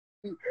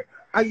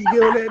I can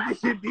get on that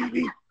shit,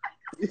 DB.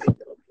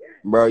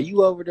 Bro,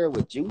 you over there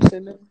with juice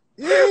in there?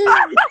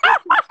 Yeah.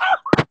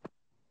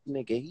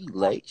 Nigga, he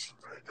lazy.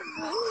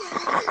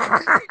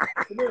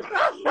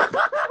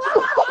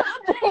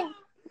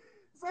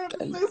 San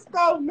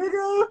Francisco,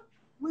 nigga.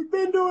 We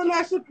been doing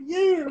that shit for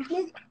years,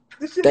 nigga.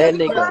 This shit That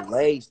nigga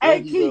lazy.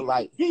 Hey, He Key, look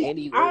like, Key, and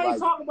he look I ain't like.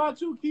 talking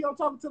about you, Key. I'm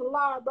talking to the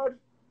live, brother.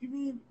 You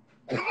mean?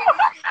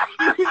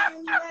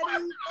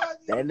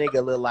 That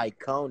nigga look like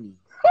Coney.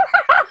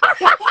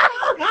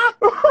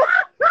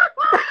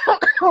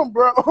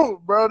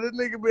 bro, this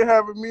nigga been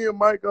having me and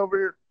Mike over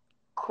here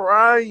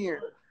crying.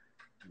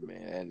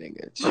 Man, that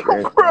nigga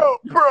tripping.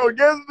 bro,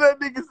 guess what that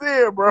nigga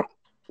said, bro?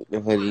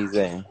 What he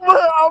saying?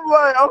 I'm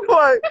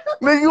like,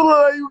 nigga, you look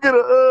like you get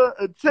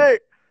a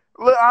check.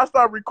 Look, I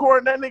start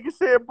recording. That nigga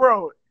said,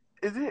 bro,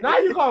 is it? Now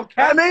you gonna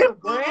catch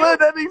look,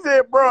 that nigga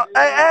said, bro.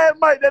 Hey, add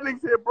Mike. That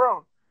nigga said,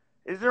 bro,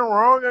 is it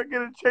wrong I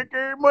get a check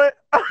every month?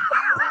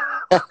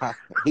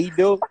 He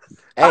do.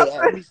 Hey,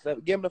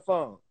 give him the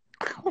phone.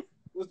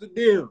 What's the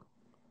deal?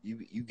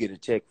 You get a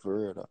check for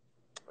real though.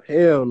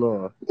 Hell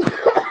no.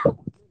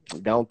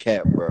 Don't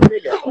cap, bro.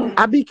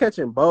 I be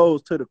catching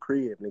bows to the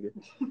crib, nigga.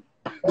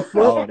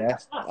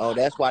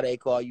 That's why they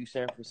call you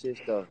San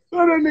Francisco. So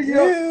that nigga,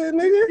 Yeah,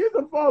 nigga. Get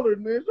the father,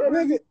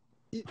 nigga.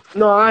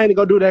 No, I ain't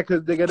gonna do that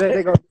because nigga,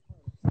 they gonna.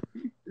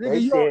 Nigga, They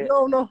you said-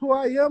 don't know who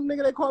I am,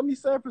 nigga. They call me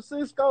San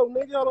Francisco,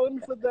 nigga. Hold on, let me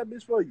flip that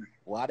bitch for you,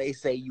 Why they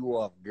say you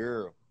off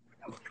girl?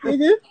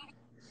 nigga.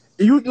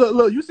 You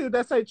look. You see what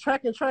that say?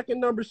 Tracking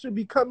numbers should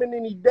be coming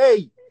any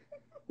day,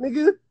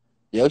 nigga.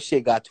 Your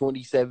shit got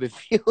 27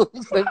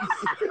 views. Let me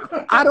see.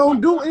 I don't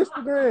do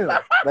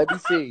Instagram. Let me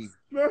see.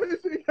 No,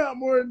 this shit got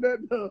more than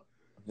that though.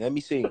 Let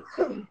me see.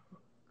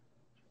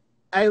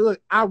 Hey,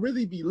 look, I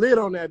really be lit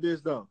on that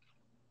bitch though.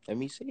 Let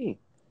me see.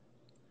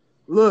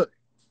 Look.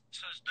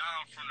 Touch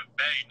down from the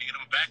bay, nigga.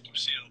 Them vacuum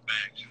seal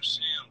bags. You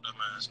see them,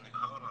 dumbass nigga.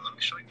 Hold on, let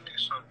me show you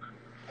niggas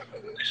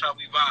something. This how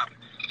we vibing.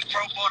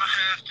 Pro bought a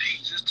half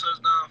piece, just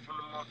touched down from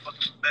the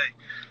motherfucking bay.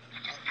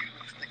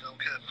 This nigga don't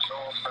care. No,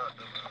 I'm not,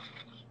 dumbass.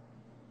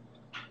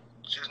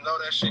 Just know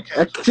that shit came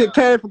That shit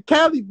came from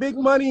Cali, big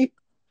money.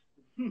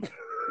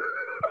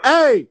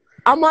 Hey,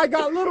 I might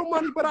got little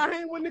money, but I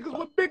hang with niggas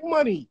with big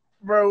money.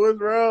 Bro, what's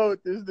wrong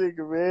with this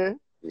nigga, man?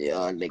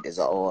 Y'all niggas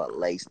are all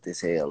laced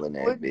as hell in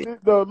that Look bitch. at this,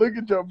 though. Look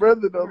at your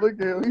brother, though. Look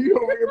at him. He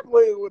over here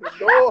playing with a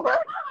dog.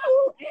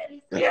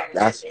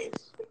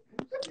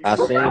 I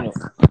seen him.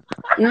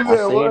 You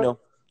said what?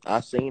 I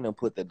seen him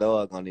put the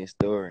dog on his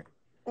story.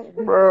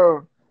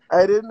 Bro,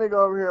 hey, this nigga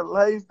over here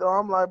laced, though.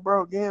 I'm like,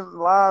 bro, get him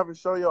live and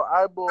show your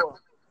eyeball.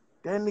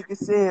 That nigga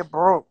said,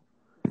 bro,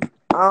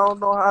 I don't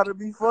know how to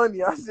be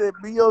funny. I said,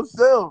 be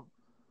yourself.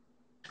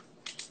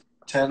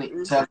 Tell him,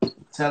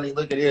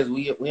 look at this.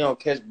 We don't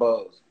catch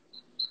balls.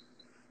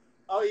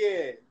 Oh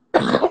yeah.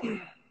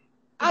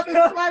 I've been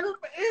slapping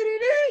for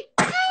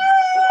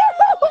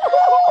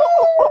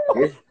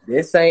EDD.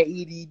 This ain't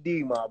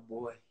EDD, my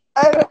boy.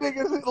 Hey, that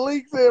nigga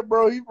Leak said,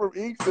 bro, he from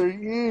Inkster.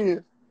 He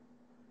is.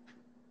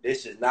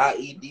 This is not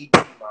EDD,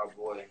 my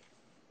boy.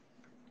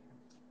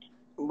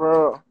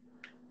 Bro,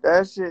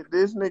 that shit,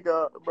 this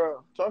nigga,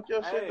 bro, talk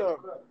your shit up.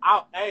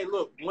 Hey,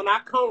 look, when I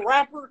come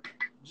rapper,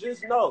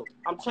 just know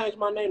I'm changing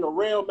my name to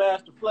Real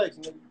Master Flex,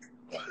 nigga.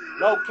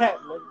 No cap,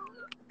 nigga.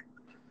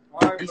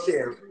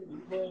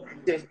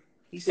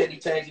 He said he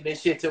changing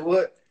this shit to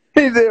what?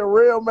 He said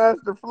Real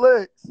Master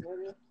Flex.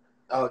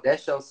 Oh,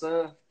 that's your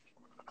son?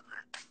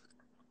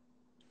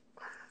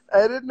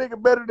 Hey, this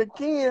nigga better than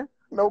Ken.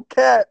 No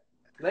cat.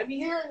 Let me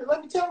hear it.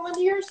 Let me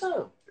hear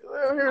something.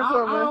 Let me hear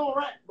something, man. I don't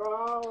rap, bro.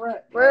 I don't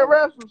rap. Man,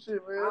 rap some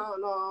shit, man. I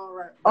don't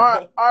rap.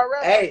 All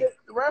right, Hey.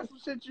 rap some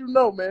shit you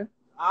know, man.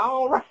 I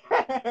don't rap.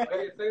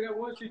 Hey, say that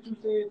one shit you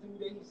said to me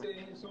that he said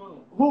in his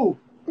song. Who?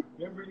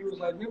 Remember you was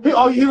like,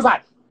 He was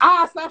like,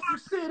 I slap some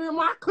shit in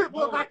my clip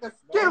look like a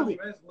skillet.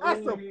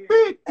 That's a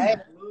 50. Hey,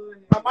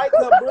 I might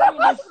come bring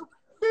this.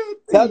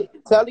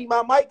 Tell him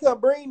I might come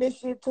bring this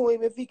shit to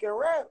him if he can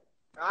rap.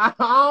 I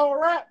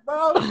don't rap,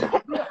 bro.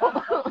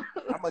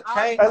 I'ma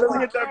change. Hey, let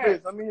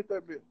me hit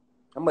that bitch.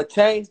 I'ma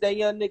change that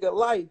young nigga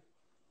life.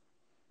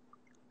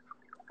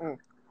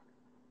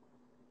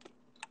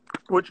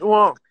 What you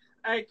want?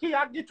 Hey, Key,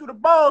 I get you the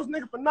balls,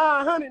 nigga, for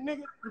 900,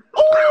 nigga.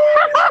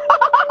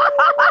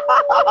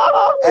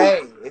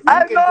 Hey,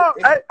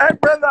 hey,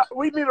 brother,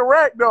 we need a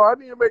rack though. I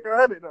need to make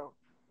 100 though.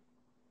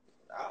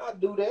 I'll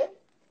do that.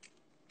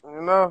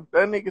 You know,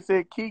 that nigga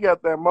said Key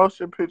got that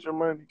motion picture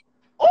money.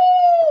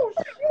 Oh,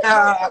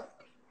 shit.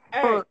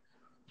 Hey,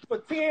 for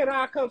 10,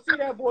 I'll come see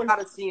that boy.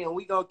 Gotta see him.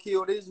 We gonna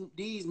kill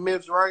these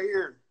myths right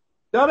here.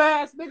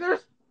 Dumbass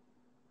niggas.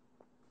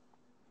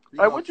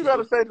 Hey, what you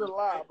gotta say to the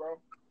live, bro?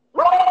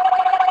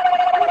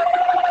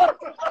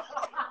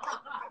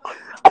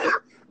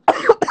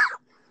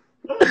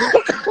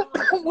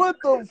 What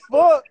the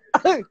fuck?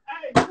 Hey,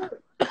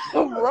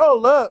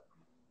 roll up.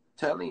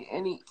 Tell him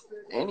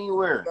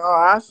anywhere. No,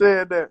 I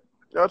said that.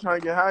 Y'all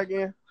trying to get high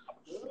again?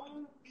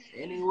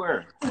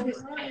 Anywhere.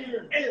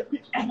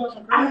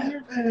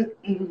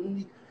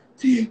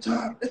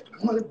 TikTok, that's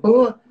the money,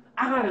 boy.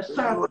 I got a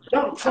shot of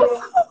jump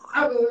truck.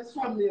 I gonna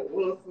swap me at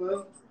one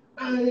for.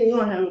 I ain't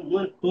gonna have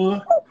money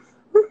for.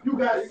 You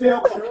gotta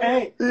sell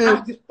cocaine.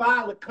 I just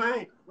file a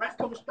claim. Rats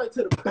coming straight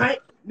to the bank.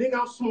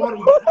 Nigga, I'm smarter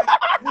than you.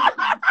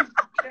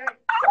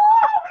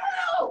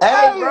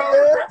 Hey, bro.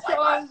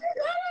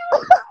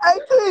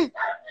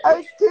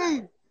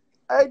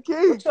 Hey,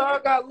 Keith. What y'all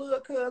got little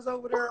cuz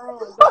over there on?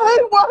 Hey,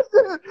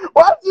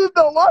 watch this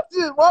though. Watch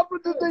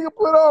what this nigga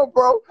put on,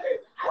 bro.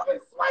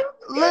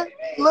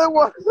 Let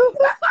watch.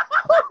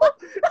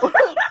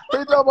 He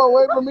talking about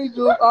wait for me,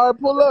 Jules. All right,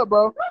 pull up,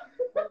 bro.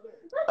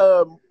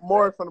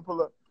 Morris finna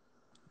pull up.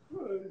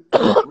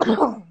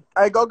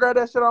 Hey, go grab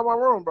that shit out of my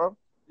room, bro.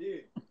 Yeah,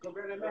 go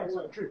grab that man.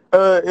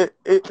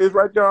 It's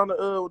right there on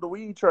the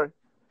weed tray.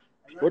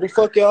 Where the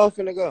fuck y'all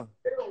finna go?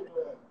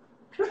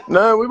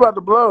 No, we about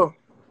to blow.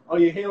 Oh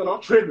yeah, hell no,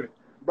 I'm tripping.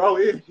 Bro,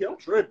 I'm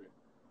tripping.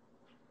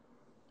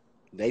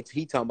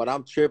 He talking about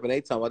I'm tripping.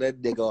 They talking about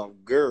that nigga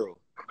girl.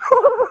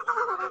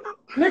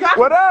 Nigga,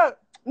 What up?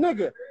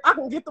 Nigga, I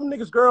can get them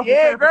niggas girls from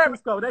Yeah, San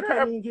Francisco. They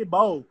can't even get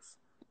bows.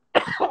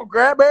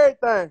 Grab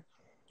everything.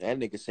 That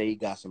nigga say he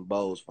got some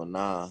bows for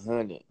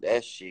 900.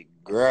 That shit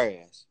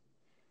grass.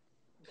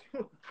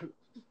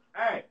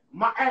 Hey,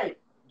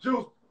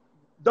 Juice,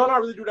 don't I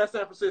really do that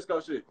San Francisco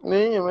shit?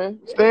 Yeah, man.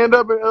 Stand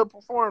up and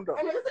perform, though.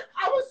 And nigga said,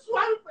 I was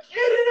swiping for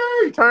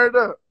anything. Turn it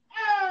up.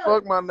 Hey.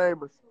 Fuck my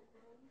neighbors.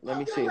 Let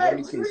me see.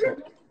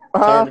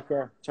 Turn the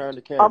camera.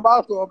 I'm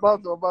about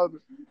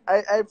to.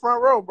 Hey,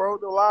 front row, bro.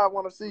 The live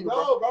want to see you, bro.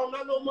 No, bro, I'm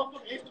not no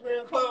motherfucking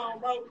Instagram clown,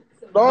 bro.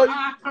 Dog,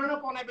 I turn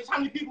up on that bitch. How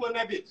many people in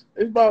that bitch?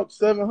 it's about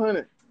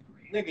 700.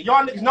 Nigga,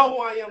 y'all niggas know who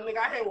I am, nigga.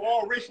 I hang with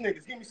all rich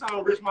niggas. Give me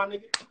some rich, my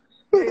nigga.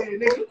 Yeah,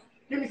 nigga.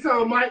 Give me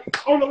some, Mike.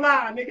 On the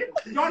line, nigga.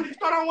 Y'all niggas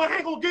thought I want to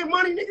hang on get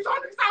money, niggas. Y'all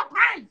niggas stop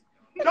praise.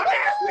 Y'all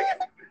ass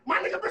niggas. My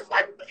nigga been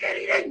swiping for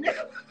anything,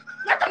 nigga.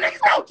 Let them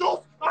niggas know,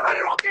 Juice.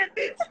 100 on that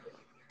bitch.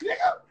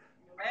 Nigga.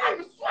 I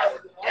been swiping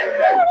for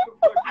anything.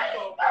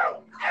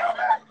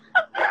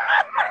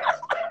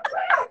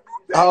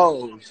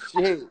 Oh,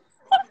 shit.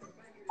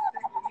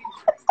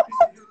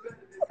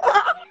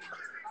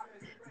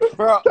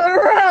 Bro. Turn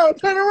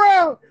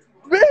around.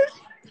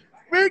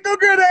 Bitch, go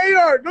get the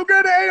AR. Go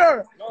get the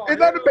AR. No,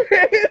 it's on the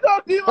bed. It's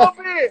on D-Lo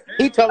bed.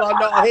 He talking about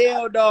no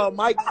hell no.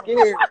 Mike's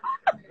scared.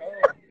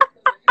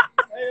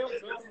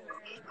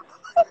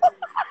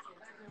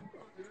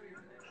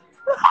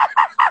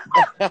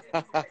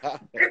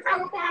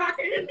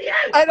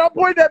 Hey, don't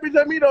point that bitch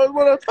at me, though. It's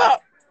one on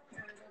top.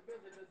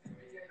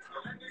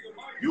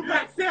 You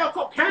got to sell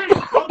cocaine.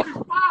 Don't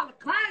just file a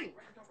claim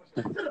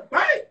to the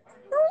bank.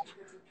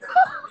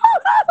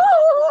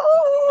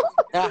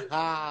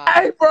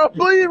 Hey, bro,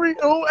 please,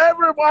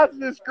 whoever watches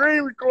this,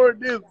 screen record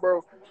this,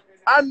 bro.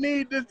 I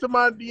need this to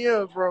my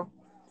DMs, bro.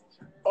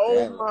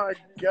 Oh, my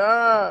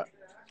God.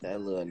 That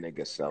little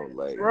nigga so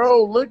late.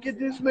 Bro, look at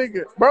this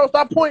nigga. Bro,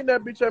 stop pointing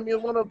that bitch at me.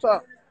 It's one up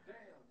top.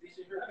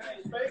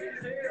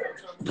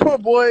 Come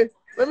on, boy.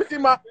 Let me see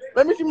my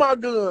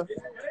gun.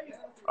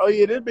 Oh,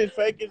 yeah, this bitch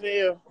fake as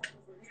hell.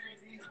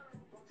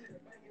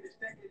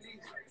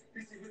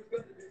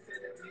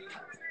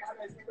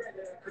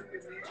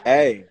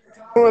 Hey.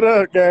 What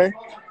up, gang?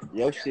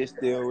 Your shit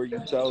still where you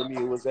told me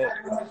it was at?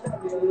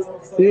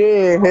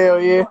 Yeah, hell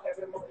yeah.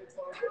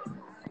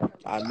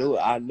 I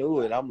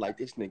knew it. I'm like,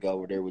 this nigga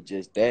over there with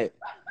just that.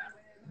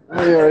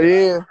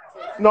 Yeah.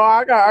 No,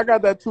 I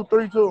got that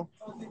 2-3 too.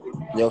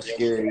 Yo,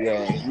 scary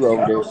ass. You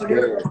over there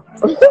scared.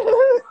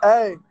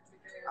 Hey,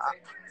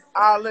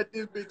 I'll let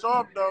this bitch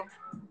off though.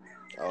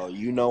 Oh,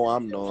 you know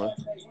I'm knowing.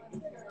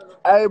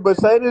 Hey, but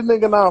say this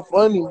nigga not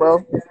funny,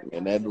 bro.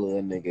 And that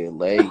little nigga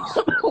lazy.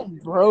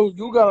 Bro,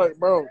 you gotta,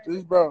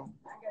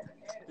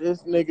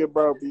 this nigga,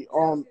 bro, be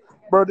on,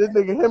 bro. This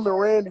nigga, him and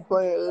Randy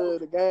playing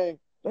the game.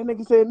 That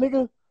nigga said,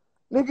 nigga,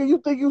 you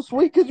think you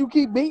sweet cause you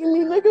keep beating me,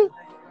 nigga?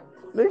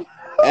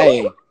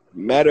 Hey,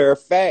 matter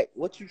of fact,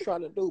 what you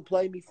trying to do?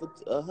 Play me for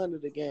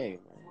 100 a game.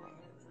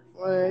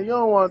 Man, you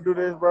don't want to do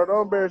this, bro.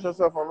 Don't embarrass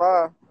yourself on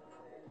live.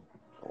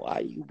 Why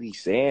you be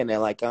saying that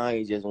like I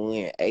ain't just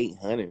win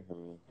 800 from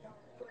you?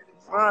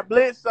 All right,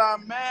 Blitz,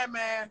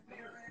 man.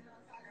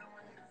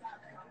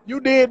 You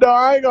did, though.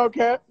 I ain't gonna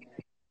cap.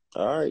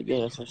 All right,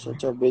 then. So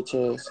shut your bitch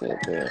ass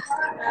up, man.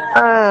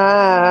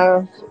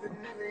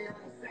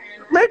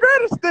 Man,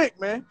 grab a stick,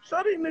 man.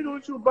 Show these niggas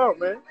what you about,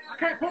 man. I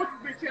can't post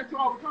this bitch here to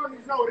all the time. You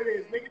know what it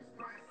is, nigga.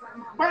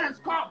 Fans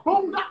caught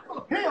boomed up full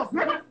of pills,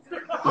 nigga.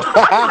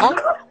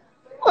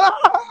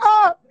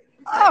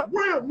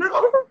 Real,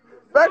 nigga.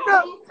 Back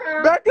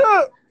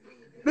up.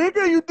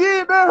 Nigga, you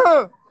did that,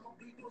 huh?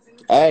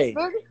 Hey.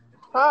 Nigga?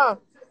 Huh?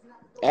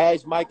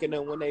 Ask Mike and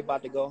them when they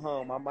about to go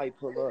home. I might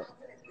pull up.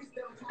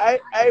 Hey,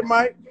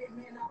 Mike.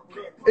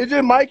 It's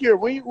just Mike here.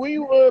 When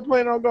you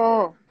planning on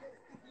going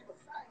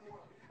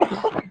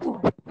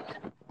home?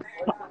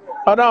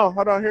 Hold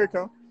on. Here it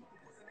comes.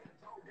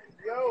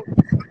 Yo.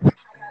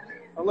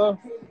 Hello.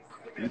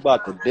 You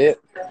about to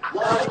dip?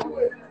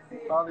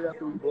 Probably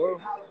after we blow.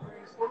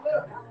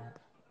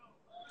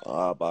 Oh,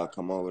 I'm about to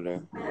come over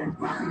there.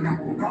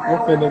 I'm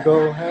finna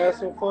go have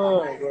some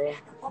fun, bro.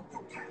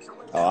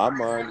 Oh,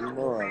 I'm already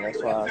knowing.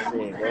 That's why I said, go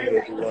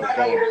ahead, do your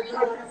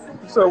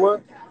thing. So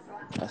what?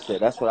 I said,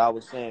 that's what I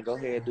was saying. Go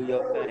ahead, do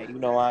your thing. You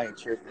know I ain't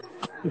tripping.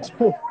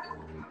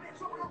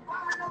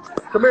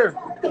 Come here.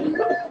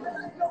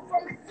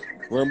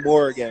 Where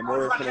Moore again?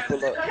 Moore finna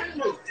pull up.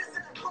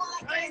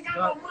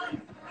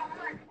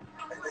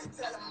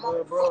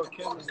 Bro,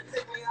 kill me.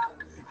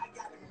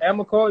 I'm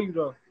gonna call you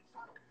though.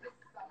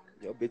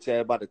 Your bitch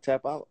ass about to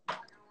tap out.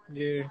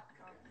 Yeah.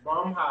 Bro,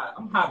 I'm hot.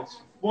 I'm hot as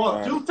fuck. All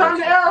right, You turn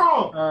the air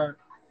on. All right.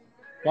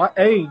 Why?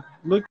 Hey,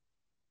 look.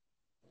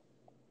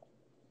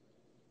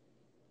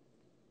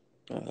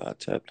 I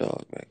tapped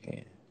off back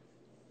in.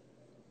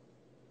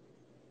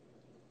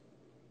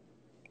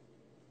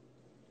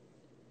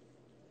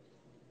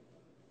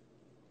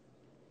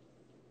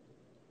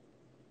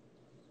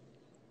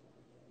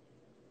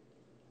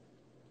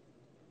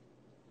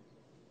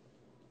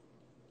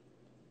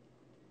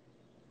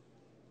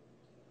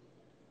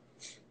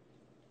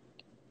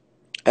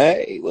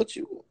 Hey, what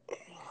you...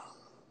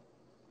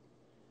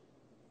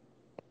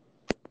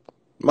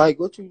 Mike,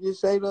 what you just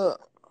say to...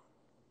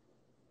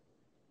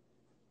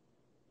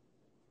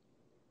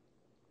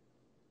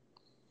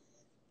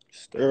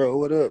 Sterl,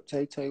 what up?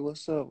 Tay,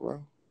 what's up,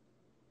 bro?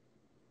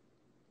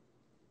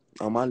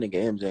 Oh, my nigga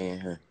MJ in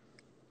here.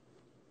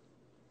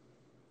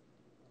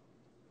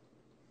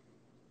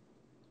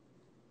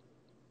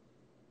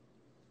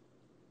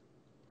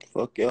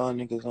 Fuck y'all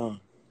niggas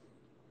on.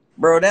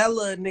 Bro, that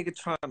little nigga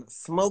trying to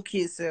smoke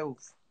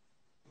himself.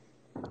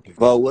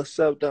 Vo, what's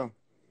up, though?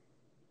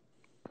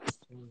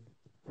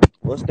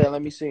 What's that?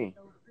 Let me see.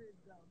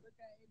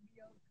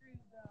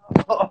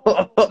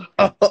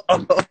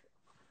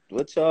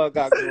 What y'all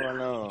got going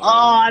on?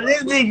 Oh,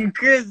 this nigga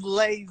Chris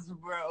Lace,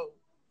 bro.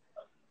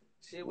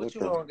 Shit, what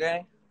you the... on,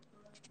 gang?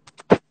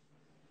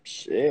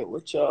 Shit,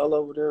 what y'all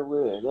over there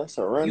with? That's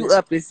a running. You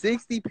up in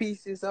 60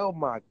 pieces? Oh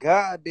my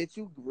god, bitch,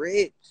 you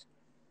rich.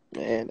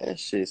 Man, that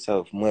shit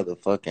so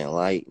motherfucking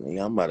light,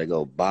 nigga. I'm about to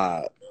go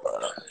buy.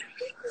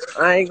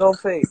 I ain't gonna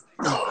fake.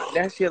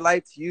 That shit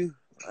light to you.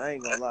 I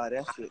ain't gonna lie,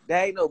 that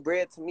ain't no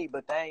bread to me,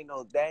 but that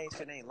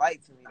shit ain't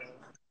light to me though.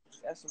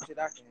 That's some shit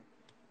I can.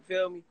 You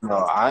feel me? No,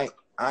 I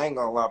ain't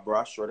gonna lie, bro.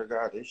 I swear to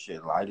God, this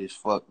shit light as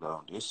fuck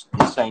though. This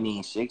ain't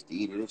even 60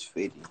 either. This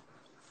 50.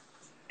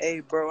 Hey,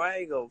 bro, I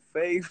ain't gonna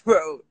fake,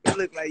 bro. It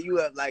look like you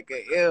up like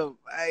a M.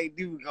 I ain't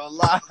even gonna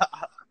lie.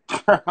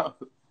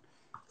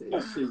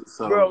 This shit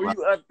so bro, light.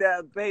 you up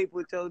that vape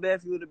with your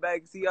nephew in the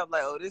back seat. I'm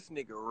like, oh, this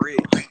nigga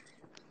rich.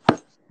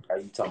 Are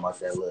you talking about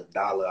that little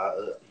dollar I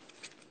up?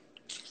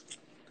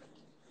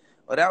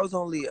 Oh, that was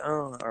only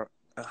 100.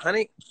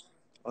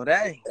 Oh,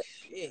 that ain't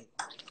shit.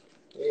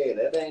 Yeah,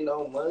 that ain't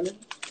no money.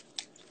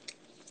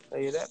 Oh,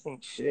 yeah, that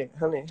ain't shit.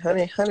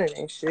 100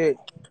 ain't shit.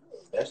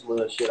 That's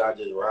little shit I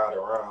just ride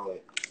around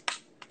with.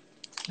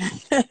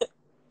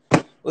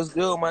 What's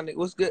good, my nigga?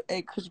 What's good?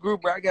 Hey, Chris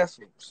Gruber, I got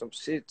some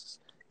shit.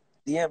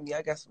 DM me,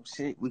 I got some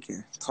shit we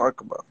can talk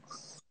about.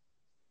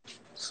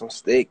 Some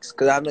sticks.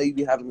 Because I know you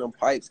be having them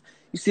pipes.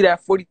 You see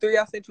that 43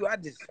 I sent you? I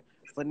just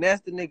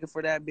finessed the nigga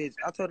for that bitch.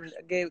 I told him,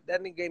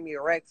 that nigga gave me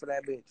a rack for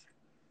that bitch.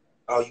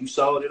 Oh, you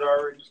sold it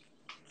already?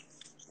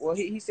 Well,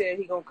 he said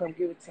he gonna come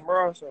give it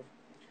tomorrow, so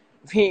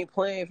if he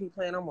playing,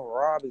 I'm gonna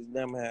rob his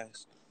dumb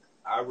ass.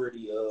 I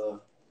already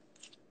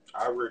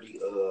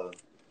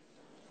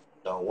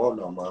don't want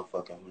no more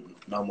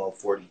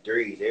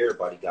 43s.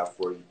 Everybody got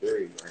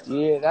 43s right now.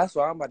 Yeah, that's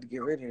why I'm about to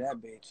get rid of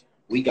that bitch.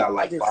 We got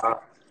like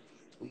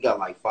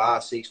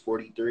five, 6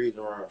 43s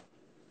around.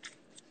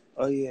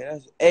 Oh yeah,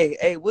 that's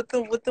hey, what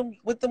them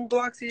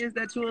Glocks is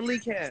that you and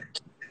Leak had?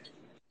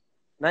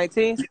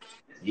 19s?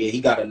 Yeah, he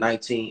got a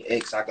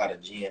 19X. I got a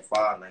Gen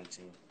 5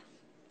 19.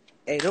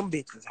 Hey, them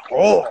bitches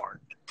hard.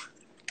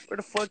 Where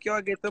the fuck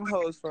y'all get them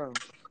hoes from?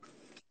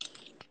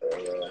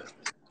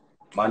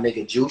 My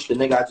nigga Juice, the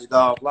nigga I just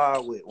got off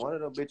live with. One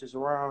of them bitches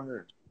around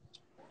here.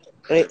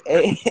 Hey,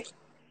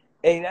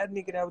 that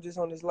nigga that was just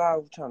on this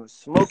live trying to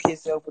smoke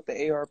himself with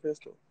the AR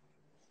pistol.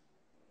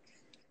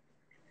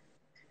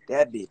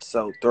 That bitch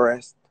so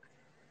thrust.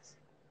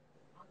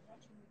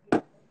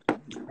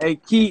 Hey,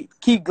 keep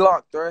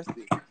Glock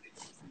thrusted.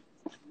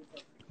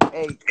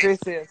 Hey, Chris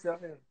said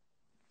something.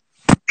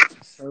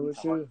 So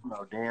what you?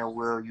 No, damn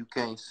well you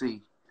can't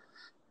see.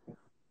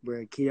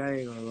 Bro, Key, I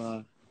ain't gonna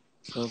lie.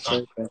 Don't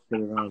flex that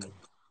shit around me.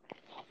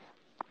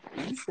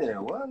 You said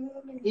what?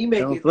 He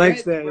don't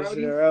flex that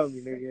shit around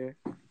me, nigga.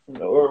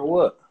 Or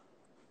what?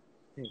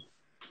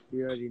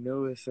 You already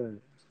know what's up.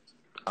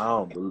 I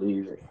don't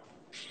believe it.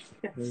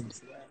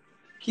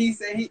 Key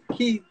said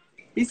he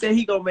said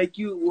he gonna make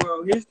you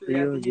world history.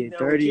 You gonna get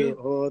 30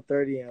 whole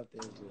 30 out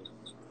there. Bro.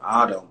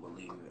 I don't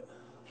believe it.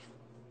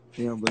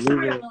 You don't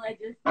believe it?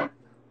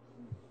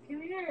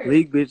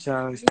 Leak bitch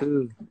eyes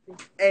too.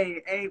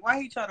 Hey, why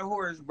he trying to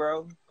horse,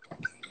 bro?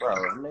 Bro,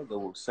 a nigga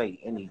will say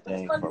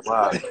anything for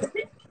life.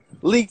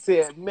 Leak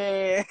said,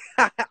 man,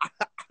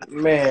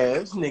 Man,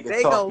 this nigga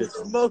they talking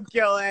gonna smoke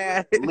your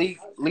ass. Leak,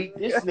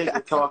 this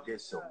nigga talking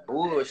some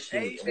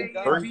bullshit. They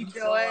gonna beat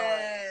your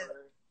ass.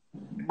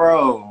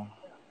 Bro.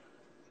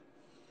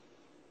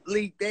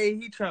 Leak day,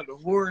 he trying to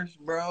horse,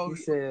 bro. He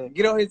said,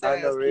 Get on his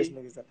I know ass, rich kid.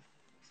 niggas.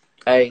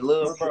 Hey,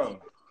 look, bro.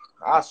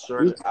 I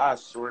swear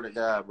to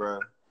God, bro.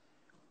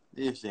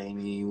 This ain't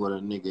even what a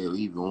nigga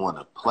even want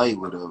to play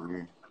with over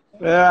here.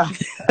 Yeah.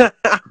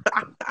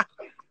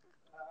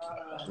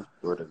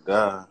 Swear to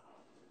God.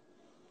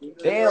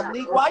 Damn,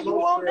 Leak, why you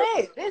on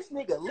that? This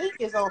nigga Leak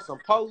is on some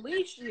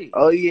police shit.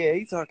 Oh yeah,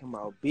 he talking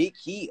about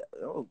BigKey.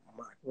 Oh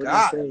my What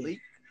God, he say? Leak.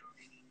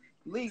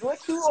 Leak, what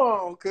you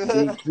on, cuz?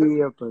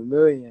 BigKey up a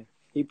million.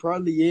 He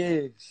probably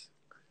is.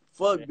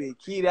 Fuck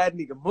BigKey, that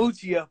nigga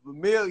Moochie up a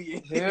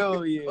million.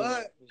 Hell yeah.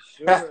 Fuck. For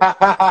sure.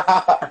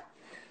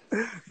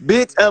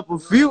 Bitch up a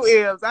few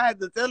M's. I had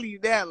to tell you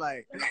that,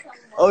 like,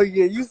 oh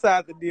yeah, you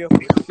signed the deal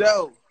for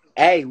sure.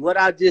 Hey, what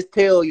I just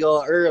tell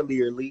y'all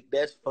earlier, Leak,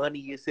 that's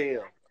funny as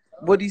hell.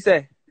 What'd he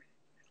say?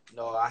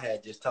 No, I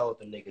had just told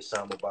the nigga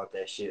something about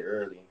that shit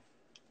earlier.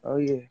 Oh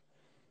yeah.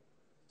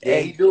 Yeah,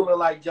 Hey, he do look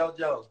like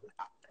JoJo.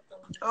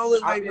 I don't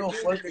look I like been no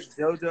meaning- fucking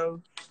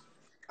JoJo.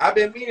 I've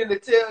been meaning to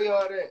tell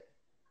y'all that.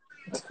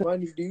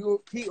 Funny,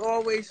 He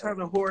always trying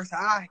to horse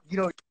high. You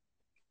know,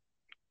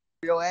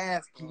 your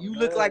ass. You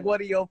look like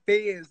one of your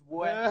fans,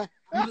 boy.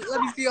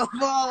 Let me see your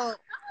phone.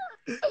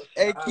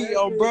 Hey,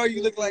 Keo, bro,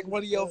 you look like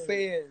one of your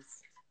fans.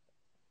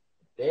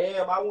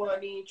 Damn, I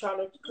wasn't even trying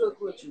to cook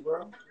with you,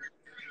 bro.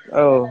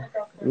 Oh,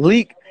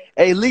 Leak.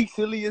 Hey, Leak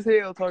silly as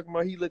hell talking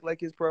about he look like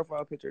his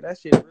profile picture. That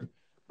shit,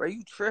 bro,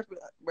 you tripping.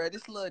 Bro,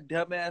 this little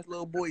dumbass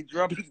little boy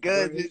dropping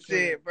guns and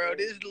shit, bro.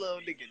 This little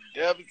nigga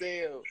dumb as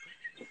hell.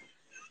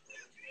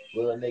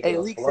 Little nigga. Hey,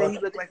 Leak say he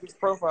look like his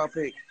profile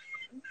pic.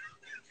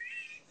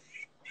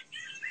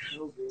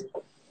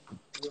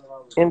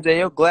 MJ,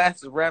 your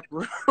glasses wrapped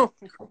around.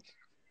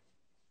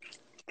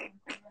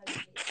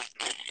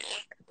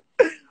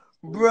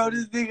 Bro,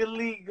 this nigga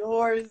Leak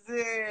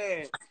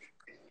horsing.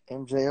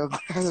 MJ your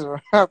glasses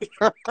wrapped.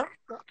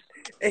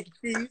 Hey,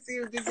 you see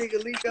what this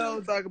nigga Leak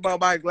on talking about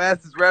my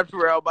glasses wrapped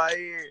around my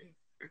ear.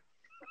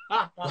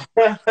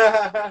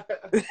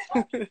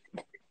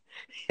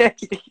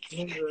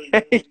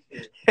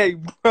 Hey,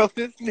 bro,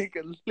 this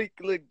nigga Leak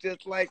look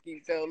just like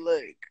him, so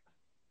look.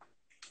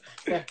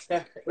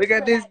 Look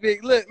at this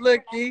big. Look,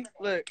 Key.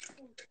 Look.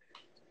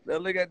 Now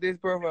look at this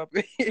profile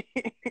pic.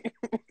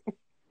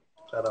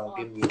 Hold on,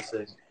 give me a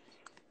second.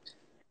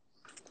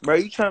 Bro,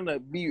 you trying to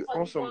be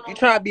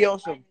on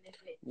some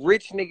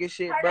rich nigga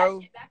shit,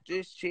 bro.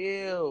 Just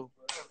chill.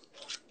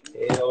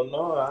 Hell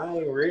no, I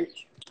ain't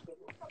rich.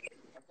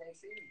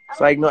 It's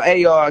like, no,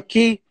 hey, y'all,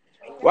 Key,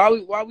 why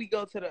we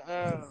go to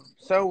the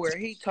somewhere,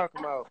 he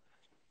talking about,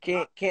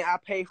 can I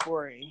pay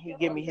for it? And he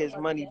give me his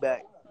money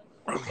back.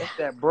 That's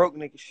that broke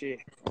nigga shit.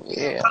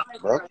 Yeah,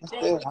 bro.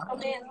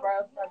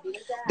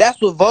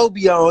 That's what Vo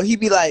be on. He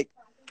be like,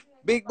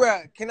 big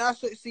bro, can I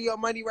see your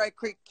money right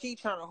quick? Key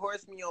trying to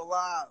horse me on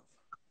live.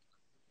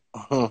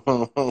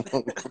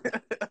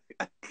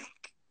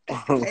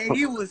 And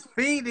he was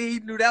feeding. He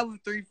knew that was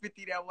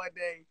 $350 that one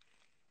day.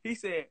 He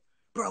said,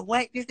 bro,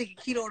 what? This nigga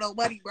Key don't know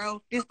money,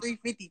 bro. This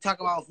 $350 talk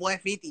about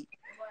 $150.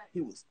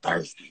 He was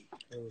thirsty.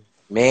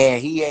 Man,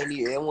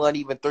 it wasn't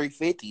even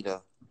 $350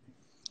 though.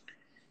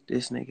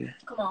 This nigga.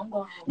 Come on, go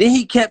home. Then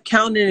he kept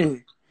counting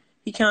it.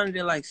 He counted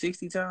it like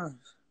 60 times.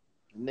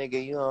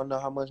 Nigga, you don't know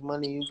how much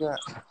money you got.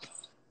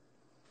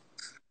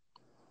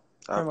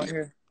 I'm right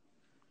here.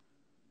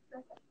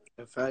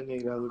 The fat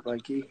nigga that look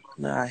like he.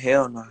 Nah,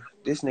 hell no.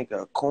 This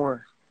nigga a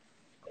corn.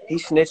 He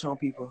snitch on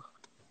people.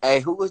 Hey,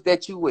 who was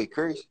that you with,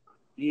 Chris?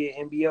 Yeah,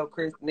 NBL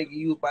Chris, nigga,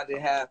 you about to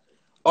have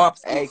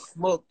ops get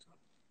smoked.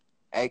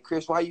 Hey,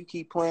 Chris, why you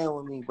keep playing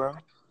with me, bro?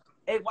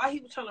 Hey, why he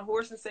was trying to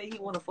horse and say he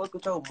want to fuck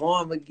with your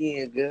mom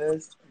again,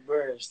 Gus?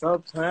 Bro,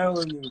 stop playing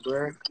with me,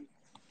 bro.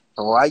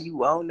 Why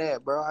you on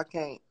that, bro? I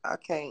can't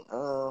fuck.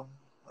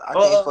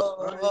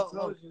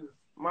 Told you.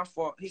 My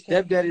fault.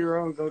 Stepdaddy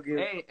wrong, go get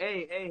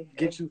Hey.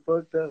 Get you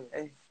fucked up.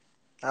 Hey.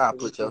 I'll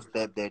put your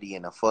stepdaddy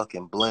in a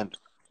fucking blender.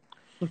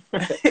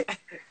 Hey,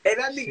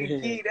 that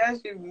nigga Key, that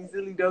shit be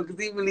silly though, cause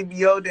he really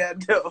be on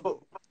that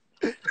though.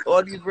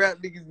 All these rap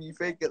niggas be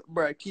faking,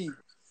 bro. Key,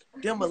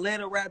 them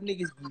Atlanta rap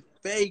niggas be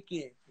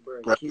faking,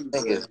 Bro, Key,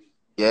 niggas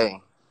gay.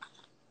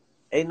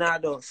 Hey, nah,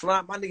 though,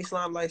 Slime, my nigga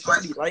Slime like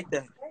Shorty like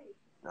that.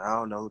 I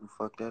don't know who the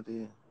fuck that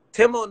is.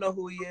 Timo know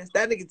who he is.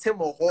 That nigga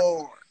Timo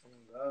hard.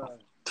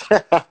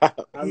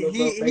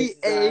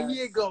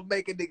 He ain't gonna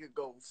make a nigga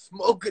go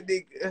smoke a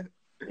nigga.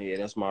 Yeah,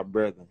 that's my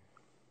brother.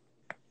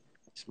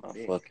 That's my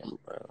fucking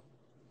brother.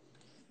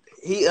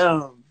 He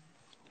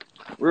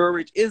Real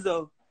Rich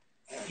Izzo.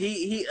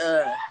 He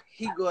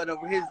going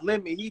over his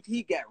limit.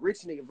 He got rich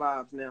nigga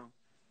vibes now.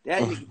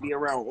 That nigga be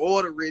around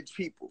all the rich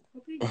people.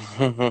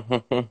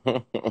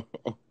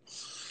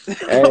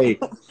 Hey,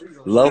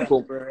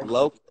 local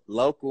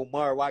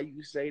Mar, why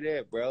you say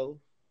that, bro?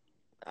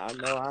 I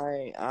know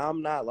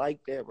I'm not like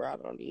that, bro. I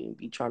don't even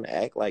be trying to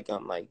act like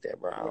I'm like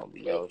that, bro. I don't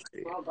be no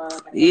shit.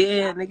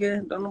 Yeah,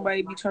 nigga. Don't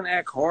nobody be trying to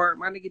act hard.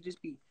 My nigga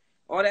just be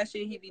all that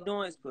shit he be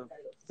doing is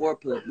for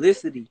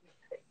publicity.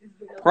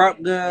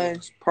 Prop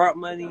guns, prop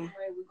money.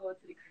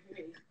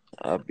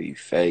 I be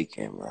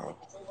faking, bro.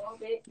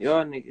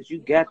 Y'all niggas, you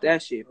got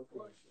that shit.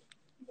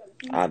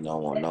 I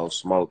don't want no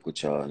smoke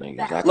with y'all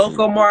niggas. I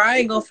Loco can't. Mar, I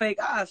ain't gonna fake.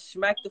 I'll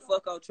smack the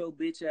fuck out your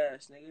bitch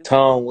ass, nigga.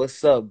 Tone,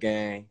 what's up,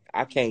 gang?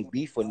 I can't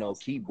beef with no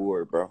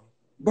keyboard, bro.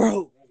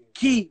 Bro,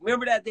 Key,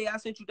 remember that day I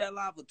sent you that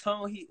live with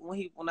Tone?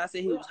 When I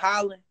said he was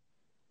hollering?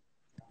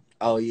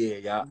 Oh yeah,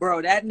 y'all.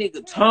 Bro, that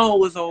nigga Tone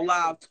was on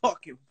live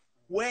talking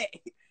wet.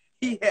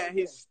 He had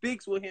his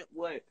sticks with him.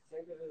 What?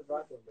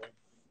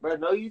 Bro,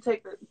 no, you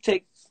take.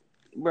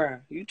 Bro,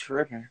 you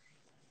tripping.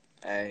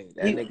 Hey,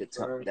 that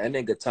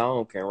nigga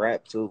Tone can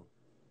rap too.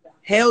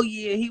 Hell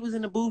yeah, he was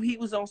in the booth. He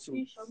was on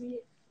some.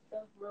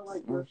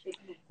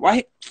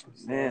 Why?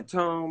 Man,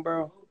 Tone,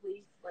 bro.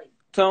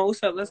 Tone,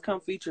 what's up? Let's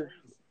come feature.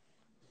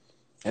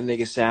 That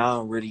nigga say I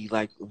don't really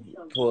like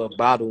pour a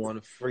bottle on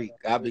a freak.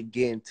 I been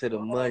getting to the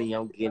money.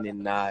 I'm getting it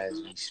now as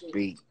we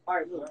speak.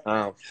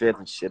 I'm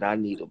feeling shit. I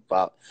need a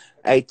bottle.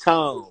 Hey,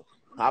 Tone,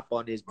 hop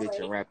on this bitch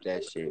and rap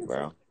that shit,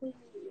 bro.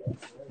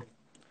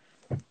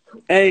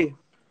 Hey,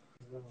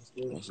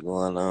 What's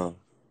going on?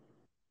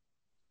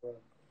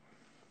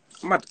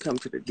 I'm about to come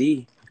to the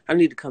D. I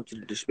need to come to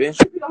the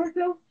dispensary.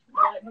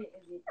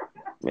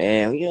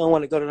 Man, you don't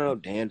want to go to no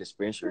damn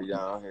dispensary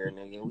down here,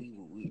 nigga.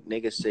 We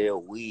niggas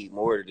sell weed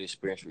more to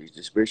dispensaries.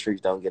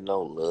 Dispensaries don't get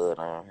no love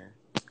down here.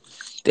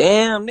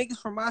 Damn, niggas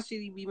from my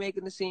city be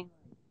making the scene.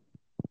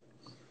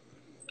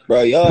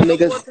 Bro, y'all I'm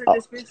niggas. going to the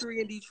dispensary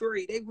in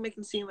Detroit. They be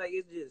making it seem like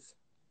it's just.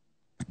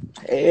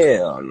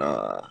 Hell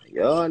nah.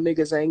 Y'all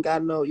niggas ain't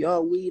got no.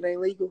 Y'all weed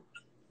ain't legal.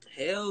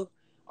 Hell,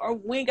 or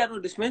we ain't got no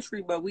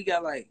dispensary, but we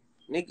got like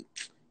nigga.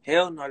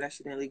 Hell no, that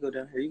shit ain't legal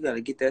down here. You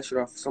gotta get that shit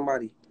off of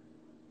somebody.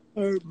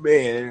 Oh,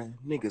 man,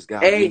 niggas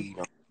got Hey, weed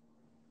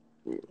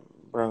on.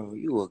 Bro,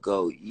 you will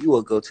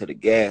go to the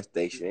gas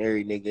station.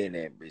 Every nigga in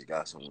that bitch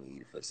got some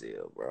weed for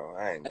sale, bro.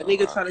 I ain't a gonna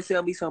nigga lie. trying to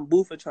sell me some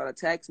booth and trying to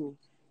tax me.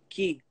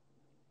 Key,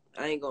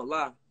 I ain't gonna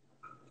lie.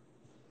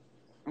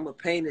 I'm gonna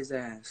paint his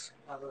ass.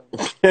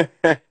 I'm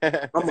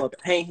gonna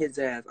paint his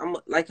ass.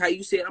 Like how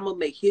you said, I'm gonna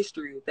make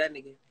history with that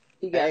nigga.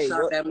 He got Hey,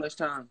 shot that much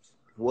times.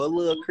 what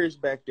little Chris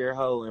back there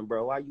holding,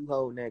 bro? Why you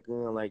holding that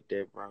gun like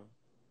that, bro?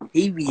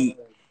 He be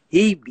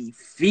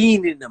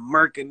fiending the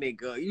murker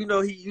nigga. You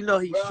know he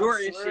bro,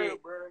 short and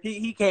shit. Bro.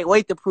 He can't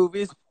wait to prove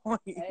his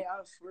point. Hey,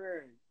 I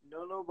swear,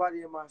 no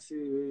nobody in my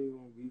city really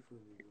gonna beef with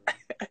me, bro.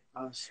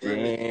 I swear.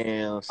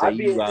 Damn, I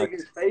be in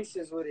niggas'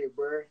 faces with it,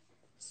 bro.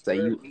 Say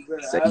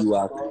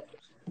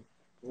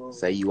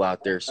you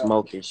out there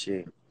smoking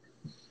shit.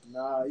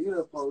 Nah, you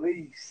the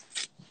police.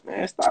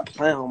 Man, stop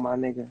playing on my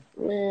nigga.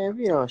 Man, if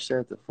you don't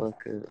shut the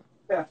fuck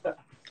up.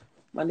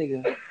 My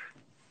nigga.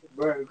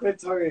 Bro, quit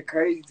talking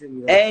crazy to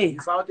me. Hey. You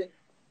found it?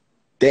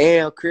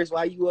 Damn, Chris,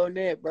 why you on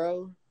that,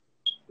 bro?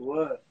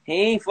 What? He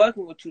ain't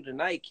fucking with you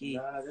tonight, Key.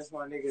 Nah, that's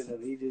my nigga that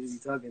he just be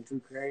talking too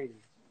crazy.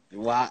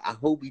 Why? I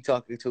hope he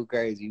talking too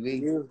crazy, me.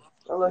 You.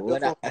 I like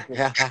What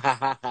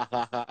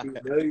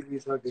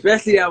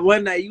especially that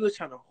one night you was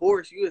trying to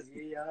horse. You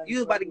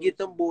was about to get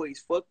them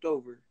boys fucked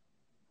over.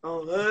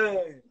 Oh,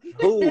 hey.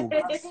 Who?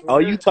 Oh,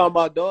 you talking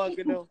about dog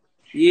and them?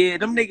 Yeah,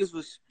 them niggas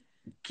was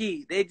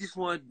Key. They just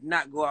want to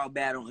not go out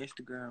bad on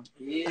Instagram.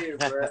 Yeah,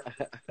 bro.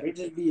 They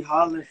just be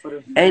hollering for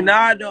the. Hey,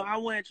 nah, though. I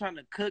wasn't trying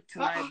to cook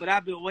tonight, but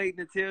I've been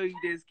waiting to tell you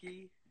this,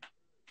 Key.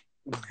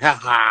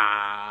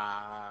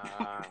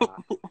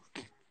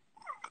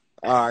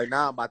 All right,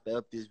 now I'm about to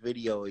up this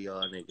video,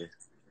 y'all niggas.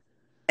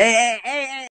 Hey.